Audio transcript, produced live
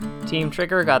Team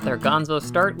Trigger got their gonzo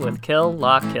start with Kill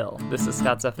La Kill. This is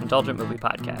Scott's Self-Indulgent Movie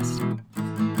Podcast.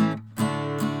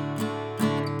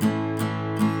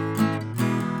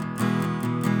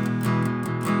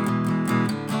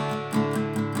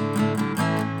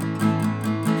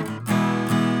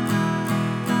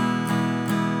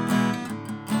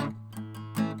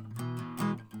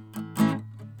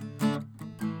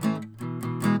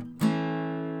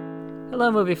 Hello,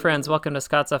 movie friends. Welcome to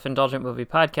Scott's Self-Indulgent Movie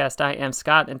Podcast. I am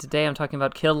Scott, and today I'm talking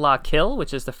about Kill La Kill,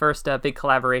 which is the first big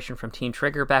collaboration from Team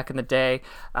Trigger back in the day,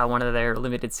 one of their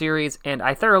limited series, and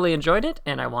I thoroughly enjoyed it,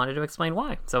 and I wanted to explain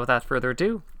why. So without further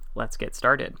ado, let's get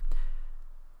started.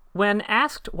 When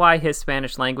asked why his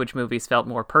Spanish language movies felt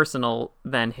more personal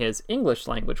than his English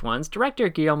language ones, director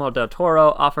Guillermo del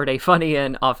Toro offered a funny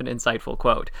and often insightful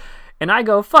quote. And I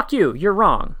go, fuck you, you're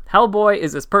wrong. Hellboy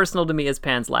is as personal to me as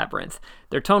Pan's Labyrinth.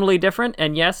 They're totally different,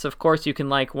 and yes, of course you can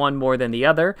like one more than the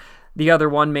other. The other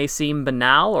one may seem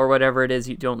banal or whatever it is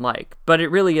you don't like, but it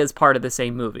really is part of the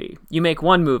same movie. You make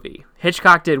one movie.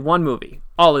 Hitchcock did one movie,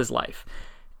 all his life.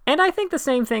 And I think the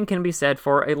same thing can be said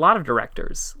for a lot of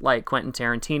directors, like Quentin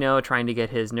Tarantino trying to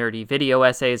get his nerdy video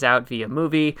essays out via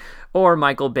movie, or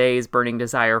Michael Bay's burning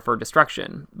desire for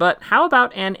destruction. But how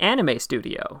about an anime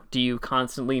studio? Do you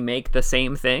constantly make the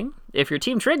same thing? If you're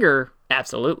Team Trigger,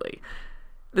 absolutely.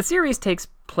 The series takes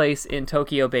place in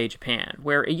Tokyo Bay, Japan,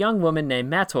 where a young woman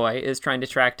named Matoi is trying to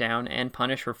track down and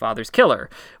punish her father's killer,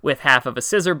 with half of a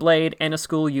scissor blade and a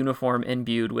school uniform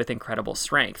imbued with incredible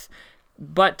strength.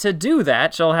 But to do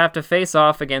that, she'll have to face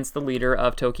off against the leader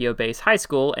of Tokyo Bay's high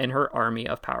school and her army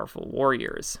of powerful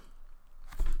warriors.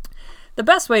 The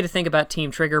best way to think about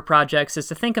Team Trigger projects is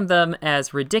to think of them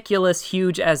as ridiculous,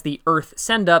 huge as the Earth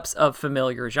send-ups of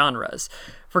familiar genres.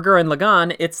 For Gurren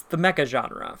Lagann, it's the mecha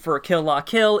genre. For Kill La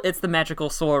Kill, it's the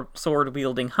magical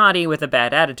sword-wielding hottie with a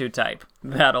bad attitude type.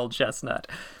 That old chestnut.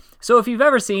 So if you've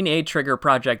ever seen a Trigger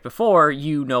project before,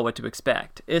 you know what to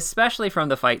expect, especially from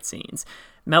the fight scenes.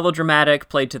 Melodramatic,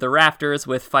 played to the rafters,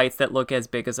 with fights that look as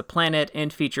big as a planet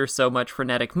and feature so much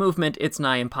frenetic movement it's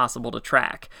nigh impossible to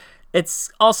track.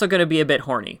 It's also going to be a bit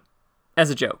horny.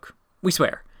 As a joke. We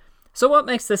swear. So what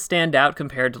makes this stand out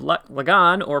compared to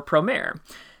Lagann or Promare?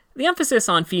 The emphasis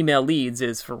on female leads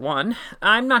is, for one.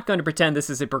 I'm not going to pretend this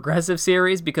is a progressive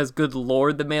series, because good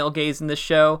lord the male gaze in this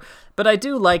show, but I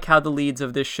do like how the leads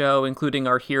of this show, including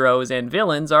our heroes and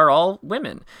villains, are all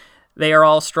women. They are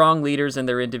all strong leaders in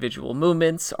their individual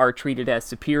movements, are treated as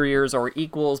superiors or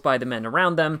equals by the men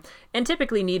around them, and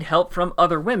typically need help from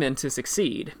other women to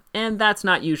succeed. And that's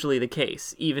not usually the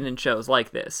case, even in shows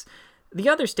like this. The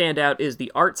other standout is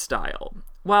the art style.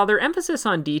 While their emphasis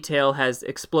on detail has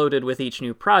exploded with each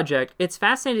new project, it's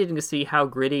fascinating to see how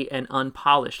gritty and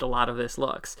unpolished a lot of this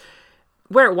looks.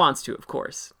 Where it wants to, of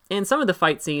course. In some of the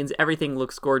fight scenes, everything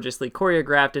looks gorgeously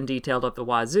choreographed and detailed up the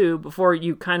wazoo, before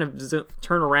you kind of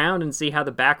turn around and see how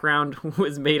the background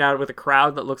was made out with a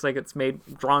crowd that looks like it's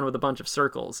drawn with a bunch of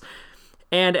circles.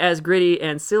 And as gritty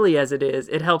and silly as it is,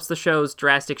 it helps the show's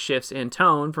drastic shifts in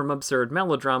tone from absurd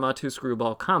melodrama to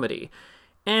screwball comedy.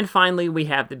 And finally, we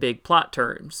have the big plot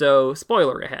turn, so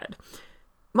spoiler ahead.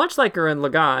 Much like Gurren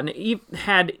Lagann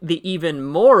had the even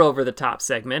more over-the-top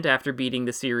segment after beating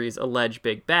the series' alleged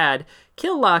big bad,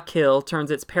 Kill La Kill turns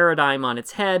its paradigm on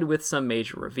its head with some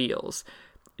major reveals.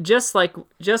 Just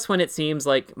when it seems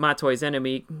like Matoi's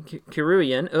enemy,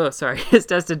 Kiryuin, is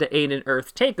destined to aid an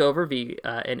Earth takeover via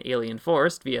an alien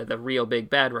force via the real big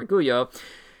bad Raguyo,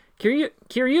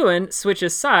 Kiryuin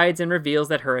switches sides and reveals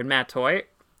that her and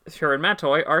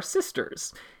Matoi are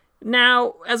sisters.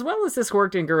 Now, as well as this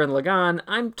worked in Gurren Lagann,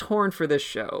 I'm torn for this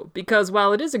show, because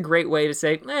while it is a great way to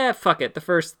say, fuck it, the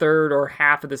first third or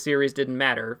half of the series didn't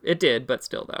matter, it did, but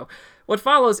still though, what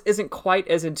follows isn't quite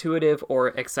as intuitive or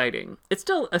exciting. It's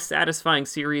still a satisfying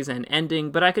series and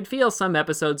ending, but I could feel some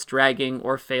episodes dragging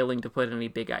or failing to put any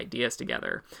big ideas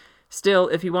together. Still,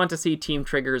 if you want to see Team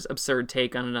Trigger's absurd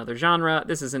take on another genre,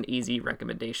 this is an easy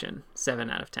recommendation.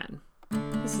 7 out of 10.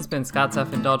 This has been Scott's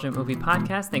Self-Indulgent Movie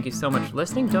Podcast. Thank you so much for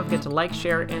listening. Don't forget to like,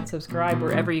 share, and subscribe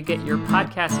wherever you get your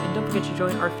podcasts. And don't forget to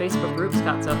join our Facebook group,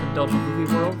 Scott's Self-Indulgent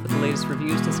Movie World, for the latest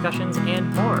reviews, discussions,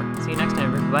 and more. See you next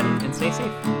time, everybody, and stay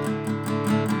safe.